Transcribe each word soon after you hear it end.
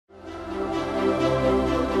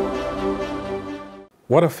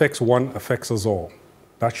What affects one affects us all.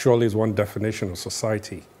 That surely is one definition of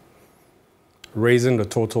society. Raising the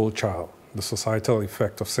total child, the societal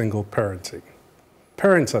effect of single parenting.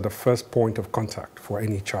 Parents are the first point of contact for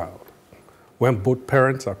any child. When both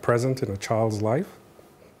parents are present in a child's life,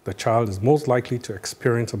 the child is most likely to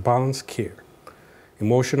experience a balanced care.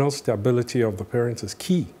 Emotional stability of the parents is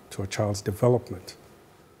key to a child's development.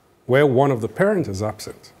 Where one of the parents is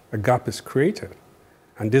absent, a gap is created,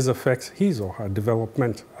 and this affects his or her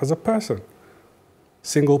development as a person.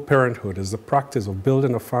 Single parenthood is the practice of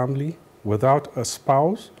building a family without a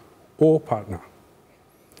spouse or partner.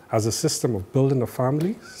 As a system of building a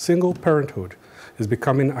family, single parenthood is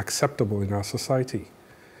becoming acceptable in our society.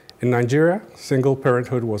 In Nigeria, single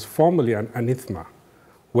parenthood was formerly an anathema.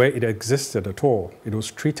 Where it existed at all, it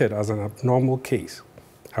was treated as an abnormal case.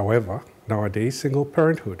 However, nowadays, single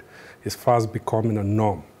parenthood is fast becoming a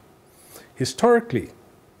norm. Historically,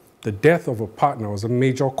 the death of a partner was a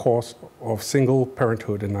major cause of single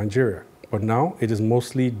parenthood in Nigeria, but now it is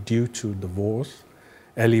mostly due to divorce,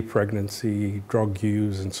 early pregnancy, drug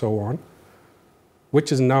use, and so on,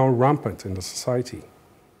 which is now rampant in the society.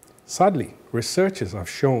 Sadly, researchers have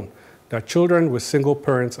shown that children with single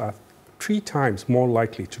parents are 3 times more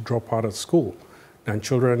likely to drop out of school than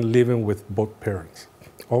children living with both parents.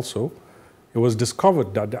 Also, it was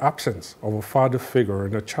discovered that the absence of a father figure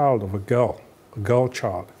in a child of a girl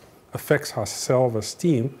child, affects her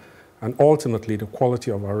self-esteem and ultimately the quality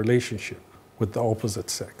of our relationship with the opposite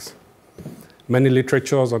sex. Many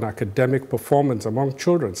literatures on academic performance among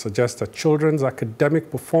children suggest that children's academic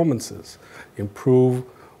performances improve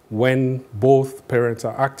when both parents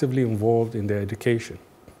are actively involved in their education.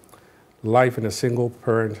 Life in a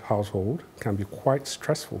single-parent household can be quite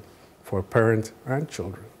stressful for a parent and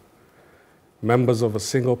children. Members of a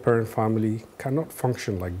single-parent family cannot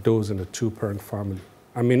function like those in a 2-parent family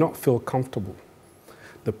and may not feel comfortable.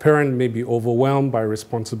 The parent may be overwhelmed by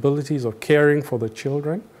responsibilities of caring for the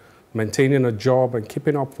children, maintaining a job, and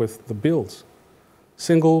keeping up with the bills.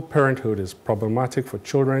 Single parenthood is problematic for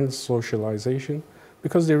children's socialization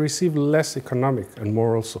because they receive less economic and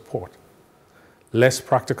moral support, less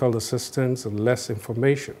practical assistance, and less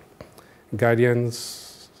information,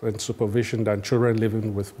 guidance, and supervision than children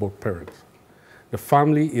living with both parents. The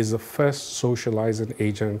family is the first socializing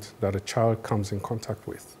agent that a child comes in contact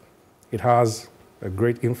with. It has a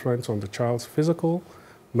great influence on the child's physical,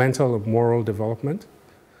 mental, and moral development.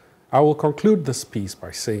 I will conclude this piece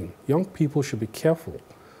by saying young people should be careful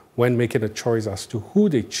when making a choice as to who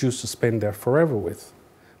they choose to spend their forever with,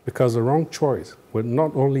 because the wrong choice will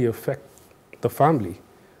not only affect the family,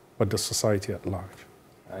 but the society at large.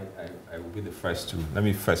 I will be the first to, let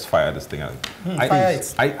me first fire this thing out.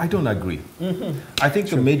 I don't agree. I think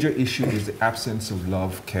the major issue is the absence of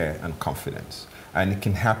love, care, and confidence. And it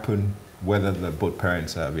can happen whether both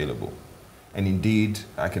parents are available. And indeed,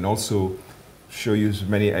 I can also show you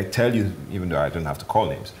many, I tell you, even though I don't have to call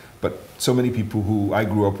names, but so many people who I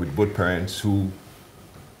grew up with both parents who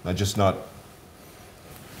are just not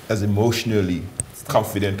as emotionally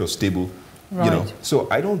confident or stable, right. You know. So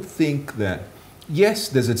I don't think that, yes,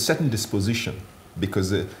 there's a certain disposition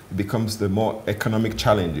because it becomes the more economic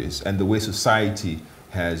challenges and the way society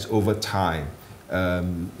has over time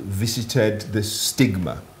visited the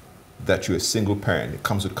stigma that you're a single parent. It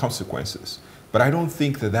comes with consequences. But I don't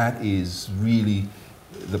think that that is really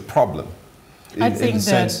the problem. I think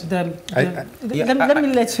that let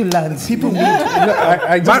me let you land. People need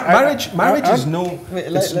marriage is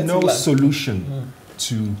no solution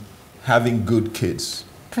to having good kids.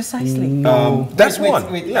 Precisely. That's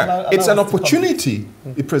one. It's an opportunity.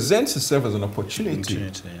 It presents itself as an opportunity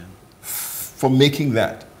for making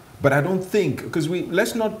that. But I don't think, because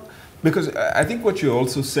I think what you're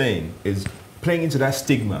also saying is playing into that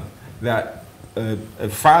stigma that a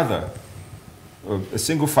father, or a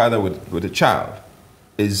single father with a child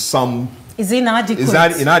is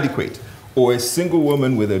inadequate, or a single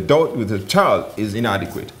woman with a child is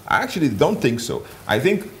inadequate. I actually don't think so. I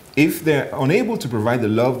think if they're unable to provide the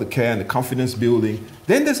love, the care, and the confidence building,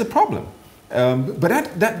 then there's a problem.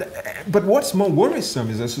 But what's more worrisome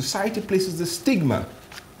is that society places the stigma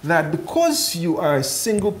that because you are a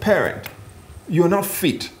single parent, you're not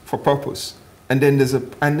fit for purpose, and then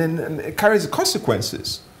it carries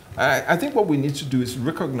consequences. I think what we need to do is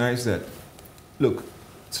recognize that, look,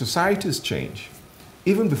 societies change.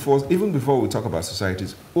 Even before we talk about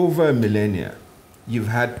societies, over a millennia, you've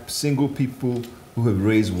had single people who have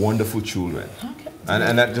raised wonderful children. Okay.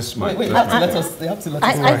 And that just might...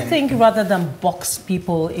 I think rather than box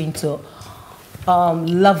people into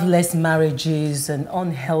loveless marriages and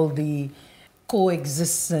unhealthy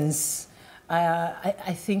coexistence,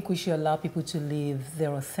 I think we should allow people to live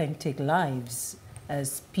their authentic lives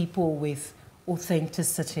as people with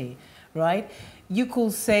authenticity, right? You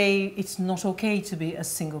could say it's not okay to be a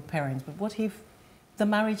single parent, but what if the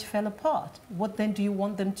marriage fell apart? What then do you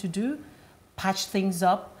want them to do? Patch things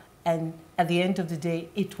up, and at the end of the day,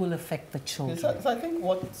 it will affect the children. So I think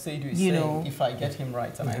what Saidu is saying, if I get him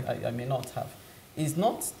right, and I may not have, is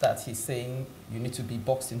not that he's saying you need to be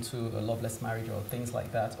boxed into a loveless marriage or things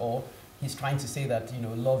like that, or he's trying to say that, you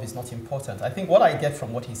know, love is not important. I think what I get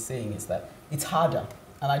from what he's saying is that it's harder,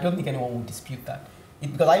 and I don't think anyone will dispute that.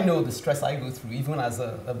 Because I know the stress I go through, even as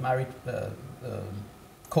a married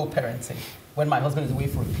co-parenting, when my husband is away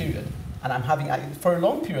for a period, and I'm having, for a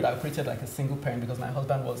long period, I operated like a single parent because my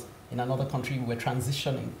husband was in another country, we were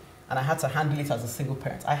transitioning, and I had to handle it as a single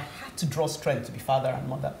parent. I had to draw strength to be father and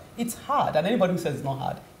mother. It's hard, and anybody who says it's not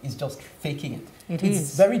hard is just faking it.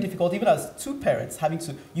 It's very difficult, even as two parents,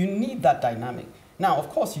 you need that dynamic. Now, of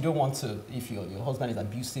course, you don't want to, if your husband is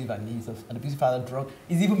abusive and he's an abusive father, drunk,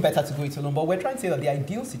 it's even better to go it alone. But we're trying to say that the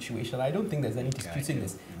ideal situation, I don't think there's any disputing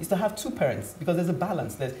this, is to have two parents, because there's a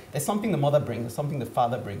balance. There's something the mother brings, there's something the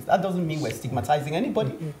father brings. That doesn't mean we're stigmatizing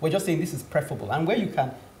anybody. We're just saying this is preferable. And where you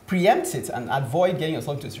can preempt it and avoid getting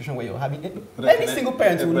yourself into a situation where you're having any single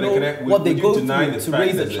parent will know what they go through to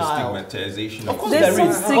raise a child. Of course there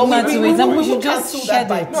is. Stigma to it, and we should just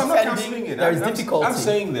shed it. No, I'm not cancelling it. There is difficulty. I'm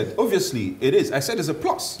saying that obviously it is. I said it's a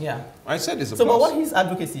plus. Yeah. I said it's a plus. plus. But what his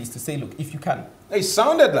advocacy is to say, look, if you can. It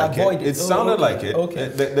sounded like avoid it. It sounded like it.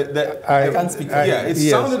 Okay. I can't speak for you. Yeah, it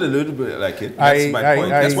sounded a little bit like it. That's my point.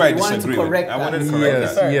 That's why I disagree with it. I wanted to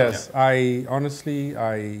correct that. Yes. I honestly,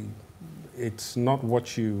 it's not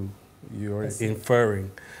what you're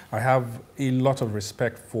inferring. I have a lot of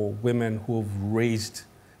respect for women who've raised,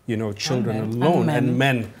 you know, children alone, and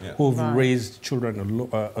men who've raised children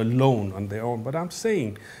alone on their own. But I'm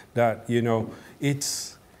saying that, you know,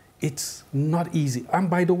 it's not easy. And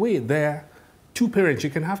by the way, there two parents. You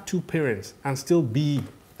can have two parents and still be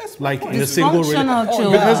like in a single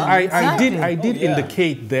relationship. Because I did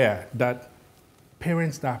indicate there that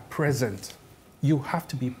parents that are present, you have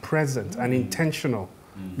to be present and intentional.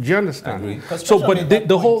 Do you understand? So, but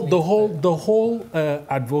the whole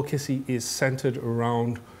advocacy is centered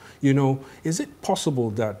around, you know, is it possible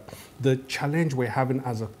that the challenge we're having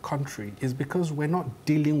as a country is because we're not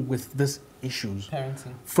dealing with these issues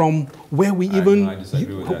from where we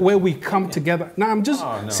where we come together? Now I'm just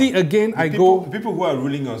see again. The people who are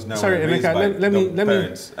ruling us now. Sorry, Emeka, let me.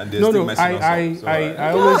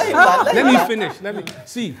 I always let me finish. Let me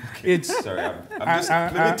see. It's sorry. I'm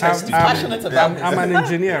an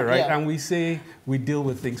engineer, right? And we say we deal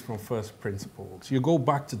with things from first principles. You go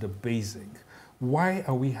back to the basic. Why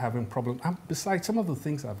are we having problems? And besides some of the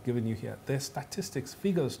things I've given you here, there's statistics,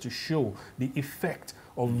 figures to show the effect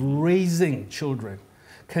of raising children.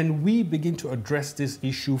 Can we begin to address this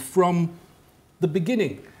issue from the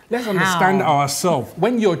beginning? Let's understand ourselves.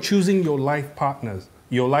 When you're choosing your life partner,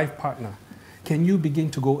 can you begin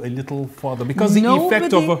to go a little further? Because the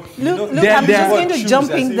effect of look, I'm just going to jump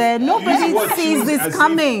in there. Nobody sees this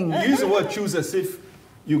coming. You use the word choose as if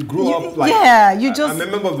you grew up like a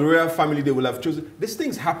member of the royal family. They will have chosen. These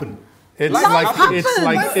things happen. It's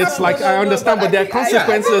like I understand, but there are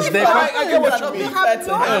consequences. I get what you mean. No, I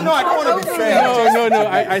don't want to be fair. No.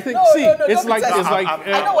 I think it's like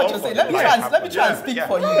I know what you're saying. Let me try and speak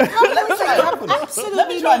for you. Let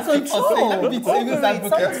me try and speak for you. Let me be Saidu's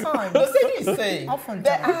advocate. No, Saidu is saying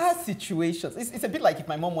there are situations. It's a bit like if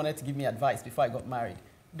my mom wanted to give me advice before I got married.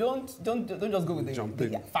 Don't just go with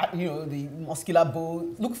the muscular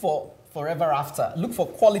bow. Look for forever after. Look for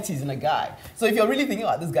qualities in a guy. So if you're really thinking,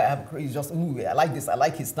 oh, this guy he's just, ooh, I like this, I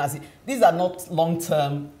like his snazzy. These are not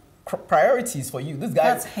long-term priorities for you. This guy.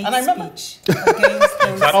 That's hate speech against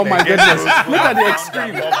those. Oh my goodness! Look at the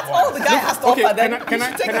extreme. That's all the guy has to offer. Then can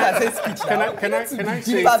I take it as hate speech? Can I say?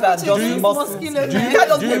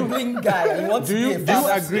 Do you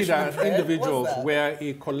agree that individuals were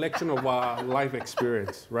a collection of our life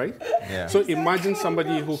experience, right? Yeah. So imagine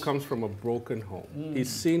somebody who comes from a broken home.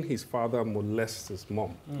 He's seen his father molest his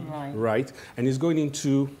mom, right? And he's going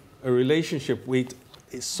into a relationship with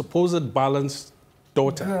a supposed balanced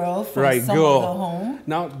daughter, girl. Home.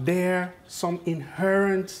 Now, there are some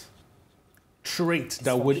inherent traits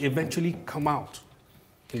that would eventually come out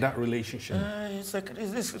in that relationship.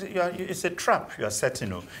 It's a trap you are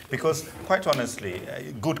setting, because quite honestly,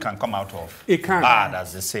 good can come out of bad,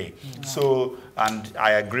 as they say. Yeah. So, and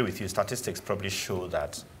I agree with you, statistics probably show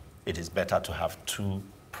that it is better to have two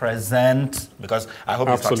present, because I hope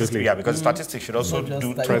Absolutely. because statistics should also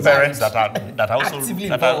do like to parents that are also actively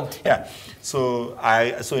that are, involved. yeah. So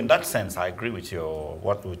in that sense I agree with your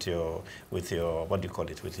what do you call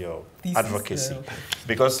it, with your Thesis, advocacy, okay.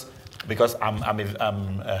 because I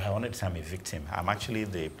wanted to say I'm a victim. I'm actually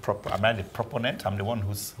the proponent. I'm the one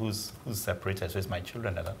who's separated. So it's my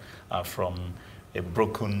children that are from a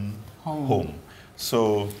broken home.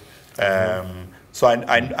 So so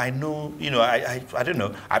I know, you know, I don't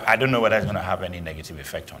know. I don't know whether it's going to have any negative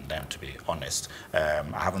effect on them, to be honest. I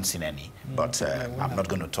haven't seen any, but I'm not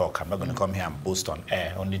going to talk. I'm not going to come here and boast on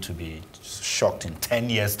air, only to be shocked in 10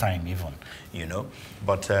 years' time even, you know.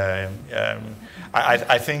 But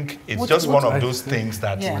I think it's just one of those things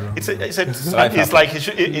that it's like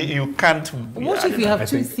you can't. What if you have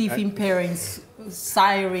two thieving parents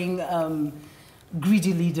siring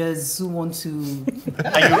greedy leaders who want to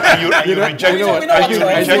and you reject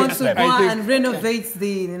them. And renovate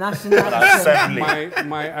the National Assembly.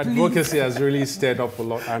 My advocacy has really stirred up a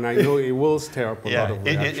lot, and I know it will stir up a lot of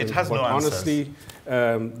reactions. It has but no honestly,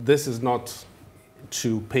 this is not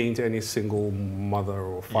to paint any single mother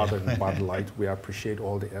or father in bad light. We appreciate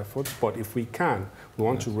all the efforts, but if we can, we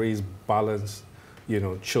want to raise balanced, you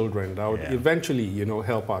know, children that would eventually, you know,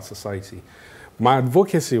 help our society. My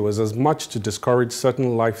advocacy was as much to discourage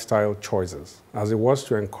certain lifestyle choices as it was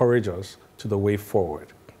to encourage us to the way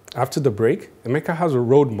forward. After the break, Emeka has a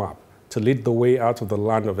roadmap to lead the way out of the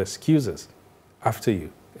land of excuses. After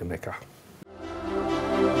you, Emeka.